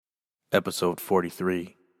Episode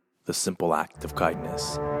 43, The Simple Act of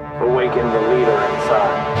Kindness. Awaken the leader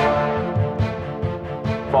inside.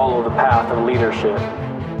 Follow the path of leadership.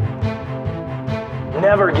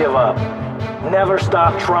 Never give up. Never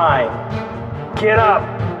stop trying. Get up.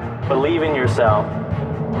 Believe in yourself.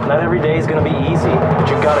 Not every day is going to be easy, but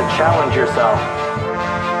you got to challenge yourself.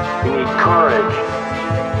 You need courage.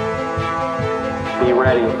 Be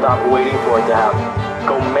ready. Stop waiting for it to happen.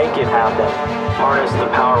 Go make it happen. Harness the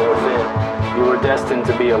power within. You were destined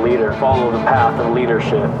to be a leader. Follow the path of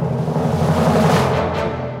leadership.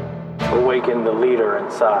 Awaken the leader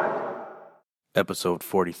inside. Episode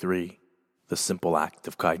 43, The Simple Act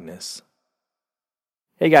of Kindness.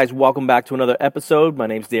 Hey guys, welcome back to another episode. My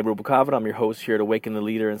name's Dave Rubicava. I'm your host here at Awaken the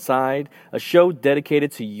Leader Inside, a show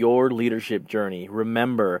dedicated to your leadership journey.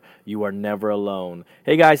 Remember, you are never alone.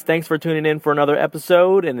 Hey guys, thanks for tuning in for another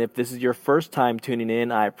episode. And if this is your first time tuning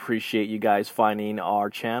in, I appreciate you guys finding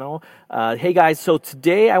our channel. Hey guys, so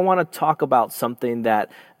today I want to talk about something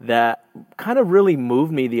that kind of really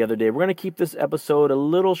moved me the other day. We're going to keep this episode a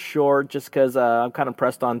little short just because I'm kind of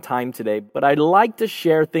pressed on time today. But I'd like to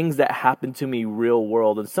share things that happened to me real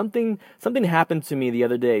world. And something happened to me the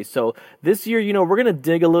other day. So this year, we're going to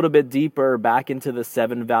dig a little bit deeper back into the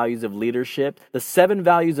 7 values of leadership. The 7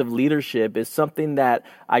 values of leadership is something that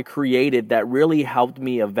I created that really helped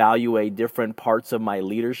me evaluate different parts of my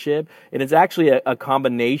leadership. And it's actually a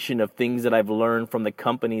combination of things that I've learned from the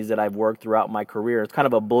companies that I've worked throughout my career. It's kind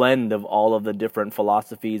of a blend of all of the different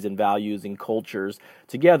philosophies and values and cultures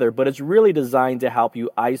together, but it's really designed to help you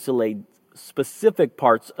isolate specific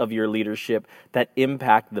parts of your leadership that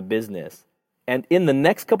impact the business. And in the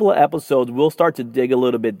next couple of episodes, we'll start to dig a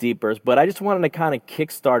little bit deeper, but I just wanted to kind of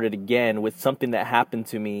kickstart it again with something that happened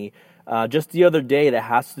to me just the other day that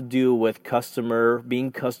has to do with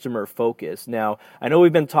being customer focused. Now, I know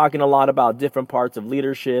we've been talking a lot about different parts of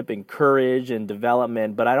leadership and courage and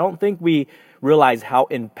development, but I don't think we realize how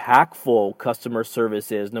impactful customer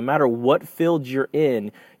service is. No matter what field you're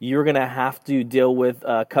in, you're going to have to deal with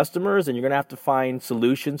customers and you're going to have to find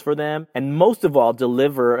solutions for them. And most of all,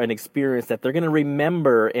 deliver an experience that they're going to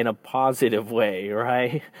remember in a positive way,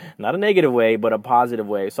 right? Not a negative way, but a positive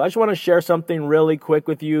way. So I just want to share something really quick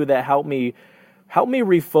with you that helped me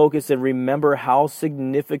refocus and remember how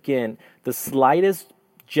significant the slightest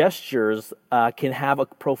gestures can have a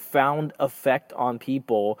profound effect on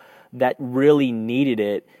people that really needed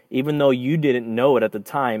it, even though you didn't know it at the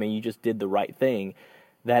time and you just did the right thing,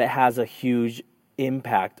 that it has a huge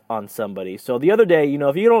impact on somebody. So the other day,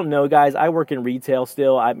 if you don't know, guys, I work in retail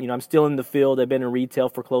still. I'm still in the field. I've been in retail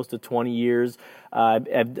for close to 20 years.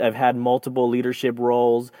 I've had multiple leadership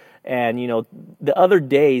roles. And, the other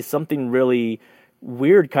day, something really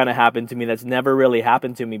weird kind of happened to me that's never really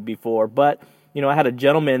happened to me before. But I had a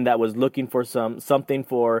gentleman that was looking for something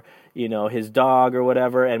for, his dog or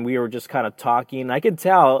whatever, and we were just kind of talking. I could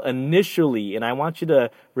tell initially, and I want you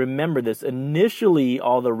to remember this, initially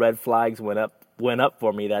all the red flags went up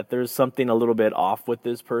for me that there's something a little bit off with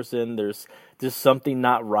this person. There's just something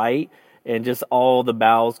not right, and just all the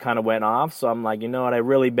bells kind of went off. So I'm like, I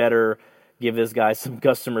really better give this guy some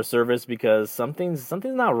customer service because something's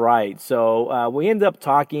not right. So we end up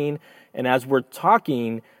talking, and as we're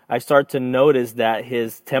talking, I start to notice that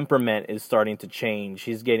his temperament is starting to change.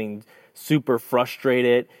 He's getting super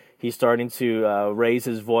frustrated. He's starting to raise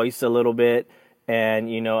his voice a little bit. And,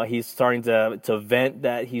 he's starting to vent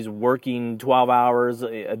that he's working 12 hours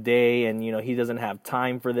a day and, he doesn't have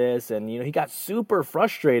time for this. And, he got super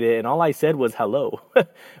frustrated. And all I said was hello,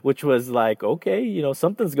 which was like, okay,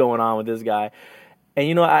 something's going on with this guy.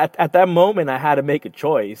 And, at that moment, I had to make a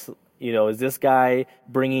choice. Is this guy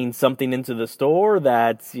bringing something into the store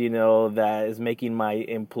that is making my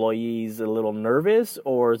employees a little nervous,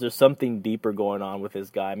 or is there something deeper going on with this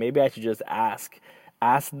guy? Maybe I should just ask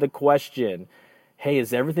the question, hey,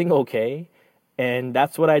 is everything okay? And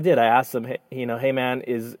that's what I did. I asked him, hey man,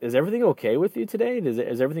 is everything okay with you today?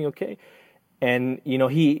 Is everything okay? And,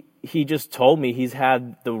 he just told me he's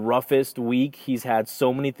had the roughest week. He's had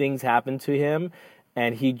so many things happen to him,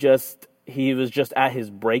 and he was just at his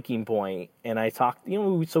breaking point. And I talked,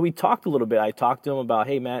 so we talked a little bit. I talked to him about,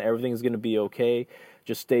 hey man, everything's going to be okay.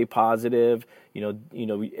 Just stay positive.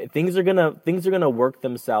 Things are going to work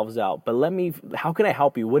themselves out. But how can I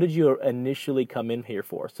help you? What did you initially come in here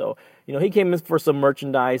for? So, he came in for some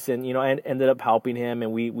merchandise and, I ended up helping him,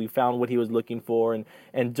 and we found what he was looking for.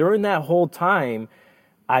 And during that whole time,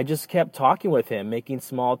 I just kept talking with him, making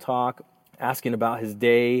small talk, asking about his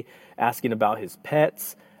day, asking about his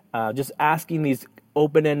pets, just asking these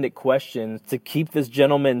open-ended questions to keep this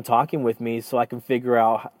gentleman talking with me so I can figure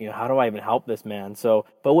out, how do I even help this man?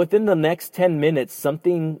 But within the next 10 minutes,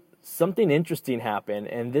 something something interesting happened,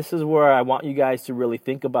 and this is where I want you guys to really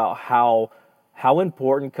think about how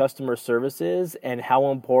important customer service is and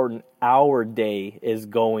how important our day is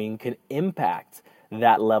going can impact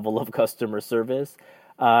that level of customer service.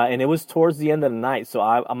 And it was towards the end of the night, so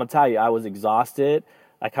I'm gonna tell you, I was exhausted.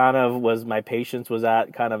 My patience was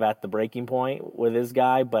at the breaking point with this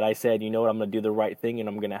guy, but I said, you know what, I'm gonna do the right thing and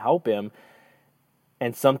I'm gonna help him.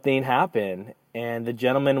 And something happened, and the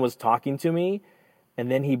gentleman was talking to me, and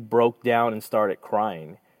then he broke down and started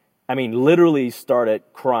crying. I mean, literally started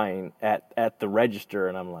crying at the register,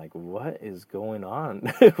 and I'm like, what is going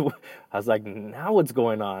on? I was like, now what's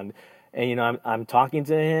going on? And, I'm talking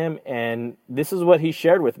to him, and this is what he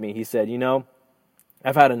shared with me. He said,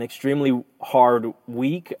 I've had an extremely hard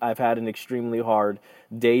week. I've had an extremely hard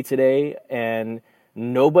day today, and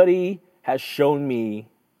nobody has shown me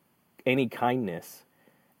any kindness.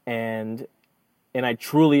 And I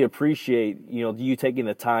truly appreciate, you taking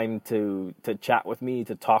the time to chat with me,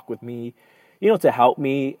 to talk with me, to help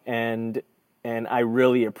me, and I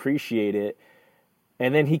really appreciate it.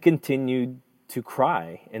 And then he continued to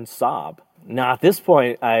cry and sob. Now, at this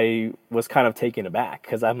point, I was kind of taken aback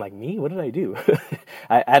because I'm like, me? What did I do?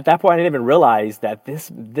 At that point, I didn't even realize that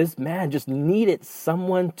this man just needed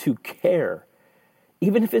someone to care.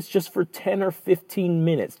 Even if it's just for 10 or 15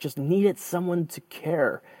 minutes, just needed someone to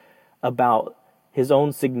care about his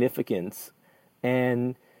own significance.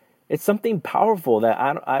 And it's something powerful that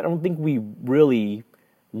I don't think we really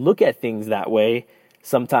look at things that way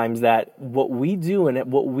sometimes, that what we do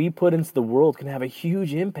and what we put into the world can have a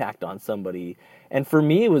huge impact on somebody. And for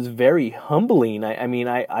me, it was very humbling.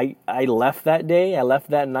 I left that day, I left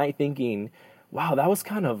that night thinking, wow, that was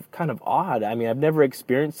kind of odd. I mean, I've never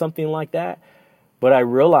experienced something like that, but I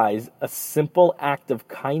realized a simple act of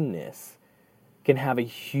kindness can have a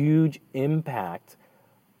huge impact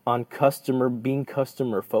on being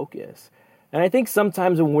customer focused. And I think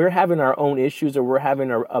sometimes when we're having our own issues or we're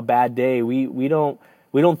having a bad day, we don't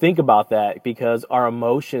think about that because our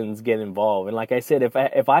emotions get involved. And like I said,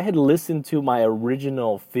 if I had listened to my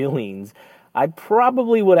original feelings, I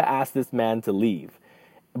probably would have asked this man to leave.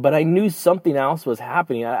 But I knew something else was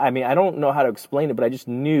happening. I don't know how to explain it, but I just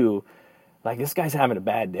knew, like, this guy's having a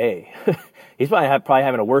bad day. He's probably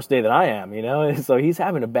having a worse day than I am, So he's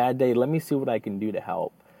having a bad day. Let me see what I can do to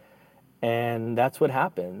help. And that's what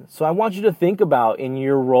happened. So I want you to think about in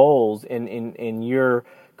your roles, in your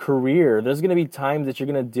career, there's going to be times that you're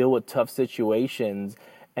going to deal with tough situations,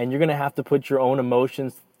 and you're going to have to put your own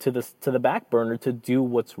emotions to the back burner to do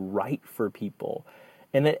what's right for people.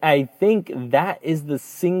 And I think that is the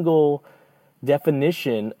single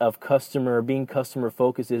definition of being customer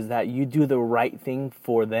focused, is that you do the right thing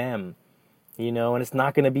for them. And it's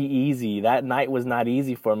not going to be easy. That night was not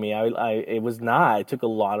easy for me. It was not. It took a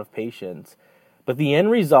lot of patience. But the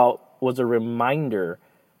end result was a reminder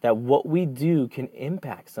that what we do can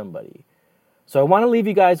impact somebody. So I want to leave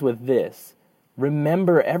you guys with this.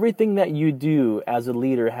 Remember, everything that you do as a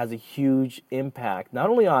leader has a huge impact,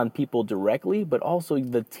 not only on people directly, but also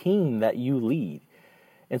the team that you lead.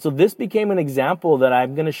 And so this became an example that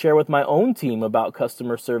I'm going to share with my own team about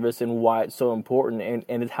customer service and why it's so important,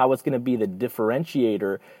 and how it's going to be the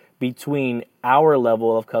differentiator between our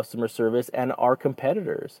level of customer service and our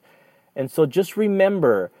competitors. And so just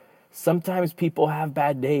remember, sometimes people have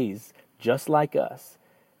bad days, just like us.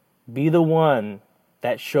 Be the one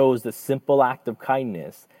that shows the simple act of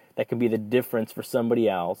kindness that can be the difference for somebody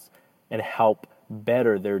else and help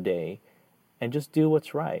better their day. And just do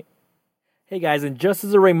what's right. Hey guys, and just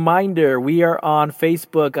as a reminder, we are on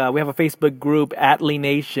Facebook. We have a Facebook group, Atlee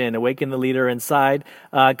Nation, Awaken the Leader Inside.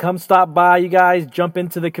 Come stop by, you guys. Jump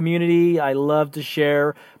into the community. I love to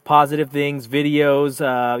share positive things, videos,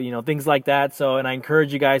 things like that. And I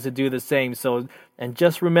encourage you guys to do the same. And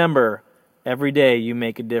just remember, every day you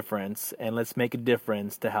make a difference, and let's make a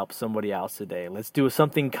difference to help somebody else today. Let's do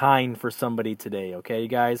something kind for somebody today, okay, you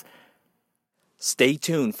guys? Stay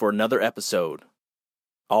tuned for another episode.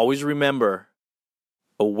 Always remember,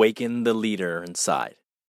 awaken the leader inside.